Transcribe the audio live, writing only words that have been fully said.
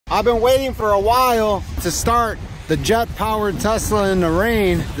I've been waiting for a while to start the jet-powered Tesla in the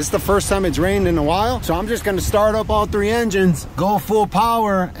rain. This is the first time it's rained in a while. So I'm just gonna start up all 3 engines, go full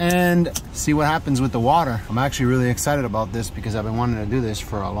power, and see what happens with the water. I'm actually really excited about this because I've been wanting to do this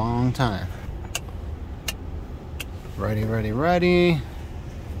for a long time. Ready, ready, ready.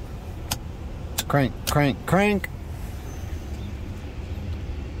 Crank, crank, crank.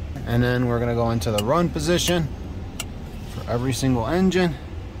 And then we're gonna go into the run position for every single engine.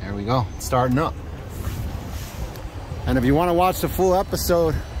 There we go, it's starting up. And if you want to watch the full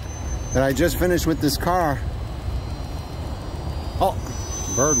episode that I just finished with this car, oh,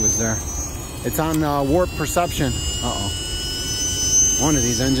 bird was there. It's on warp perception. Uh-oh. One of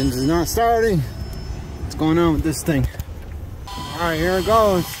these engines is not starting. What's going on with this thing? All right, here it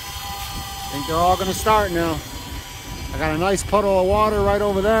goes. I think they're all gonna start now. I got a nice puddle of water right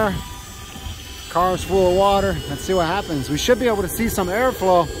over there. Car's full of water. Let's see what happens. We should be able to see some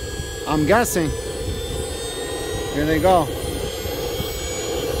airflow, I'm guessing. Here they go.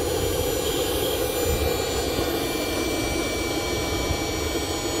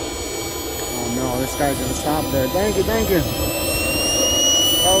 Oh no, this guy's gonna stop there. Thank you, thank you.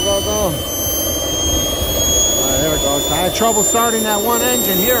 Go, go, go. All right, there it goes. I had trouble starting that one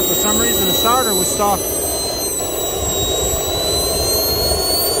engine here. For some reason, the starter was stuck.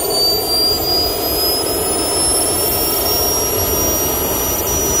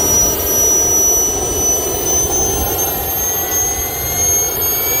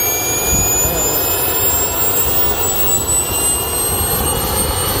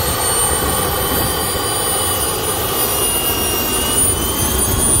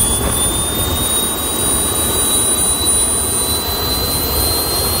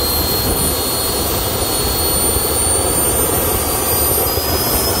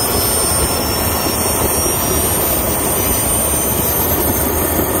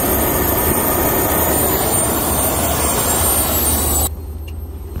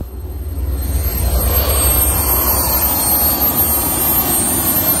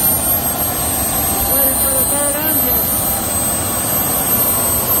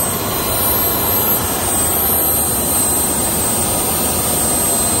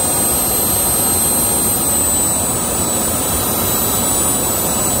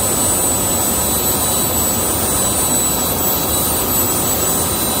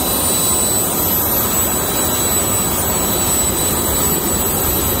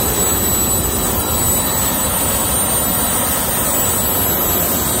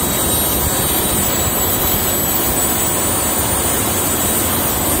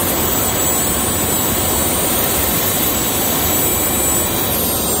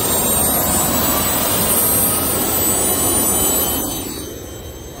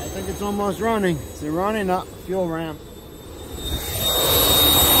 It's almost running. Is it running? Up fuel ramp.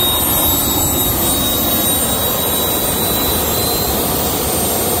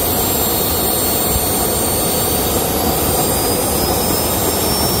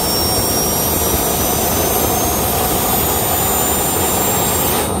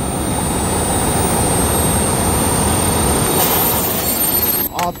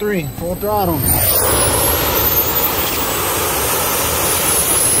 All 3, full throttle.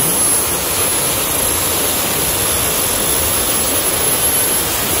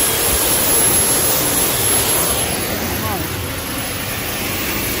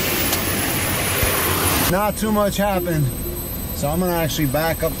 Not too much happened, so I'm gonna actually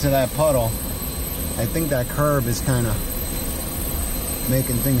back up to that puddle. I think that curb is kind of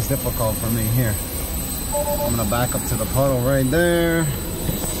making things difficult for me here. I'm gonna back up to the puddle right there.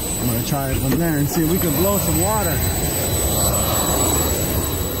 I'm gonna try it from there and see if we can blow some water.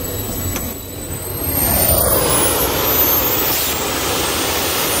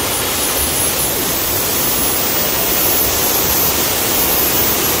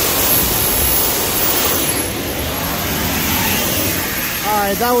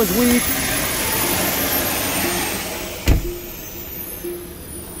 Alright, that was weak.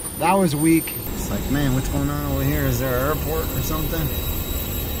 That was weak. It's like, man, what's going on over here? Is there an airport or something?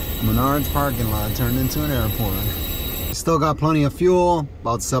 Menards parking lot turned into an airport. Still got plenty of fuel,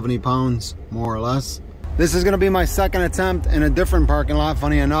 about 70 pounds, more or less. This is gonna be my second attempt in a different parking lot,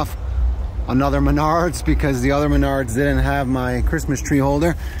 funny enough. Another Menards, because the other Menards didn't have my Christmas tree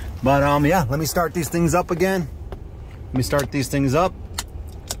holder. But yeah, let me start these things up again. Let me start these things up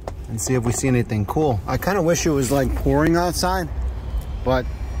and see if we see anything cool. I kind of wish it was like pouring outside, but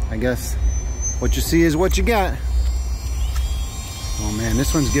I guess what you see is what you get. Oh man,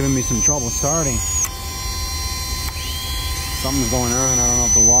 this one's giving me some trouble starting. Something's going on. I don't know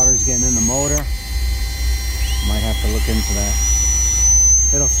if the water's getting in the motor. Might have to look into that.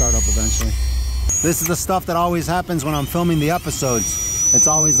 It'll start up eventually. This is the stuff that always happens when I'm filming the episodes. It's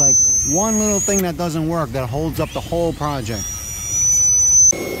always like one little thing that doesn't work that holds up the whole project.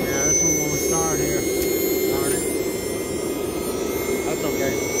 Yeah, this one won't start here. Darn it. That's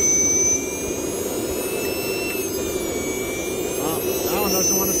okay. Oh, that one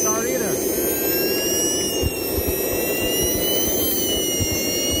doesn't want to start either.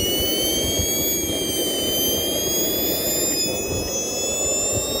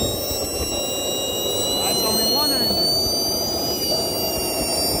 That's only one engine.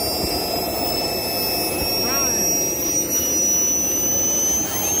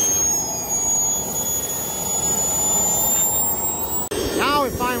 Now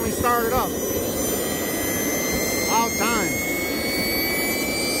it finally started up. About time.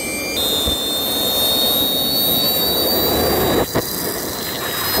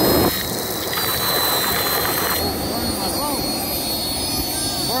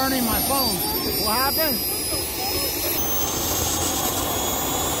 Burning my phone. What happened?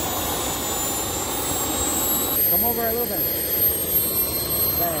 Come over a little bit.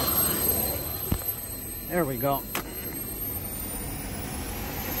 There we go.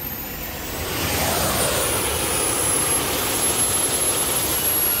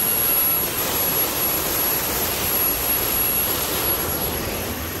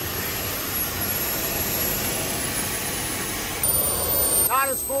 Not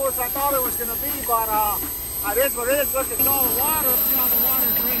as cool as I thought it was going to be, but it is what it is. Look, it's all the water. See how the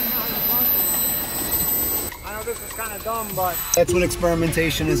water's draining out of the parking lot. I know this is kind of dumb, but that's what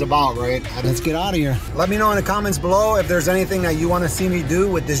experimentation is about, right? Let's get out of here. Let me know in the comments below if there's anything that you want to see me do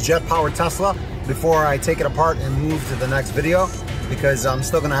with this jet-powered Tesla before I take it apart and move to the next video, because I'm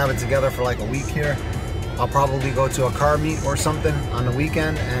still going to have it together for like a week here. I'll probably go to a car meet or something on the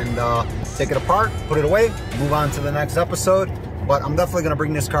weekend and take it apart, put it away, move on to the next episode. But I'm definitely going to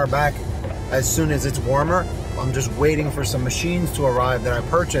bring this car back as soon as it's warmer. I'm just waiting for some machines to arrive that I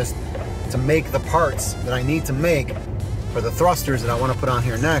purchased to make the parts that I need to make for the thrusters that I want to put on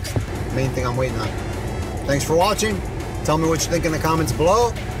here next. Main thing I'm waiting on. Thanks for watching. Tell me what you think in the comments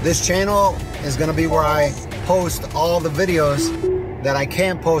below. This channel is going to be where I post all the videos that I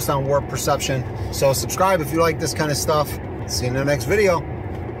can't post on Warp Perception. So subscribe if you like this kind of stuff. See you in the next video.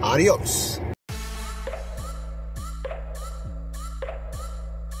 Adios.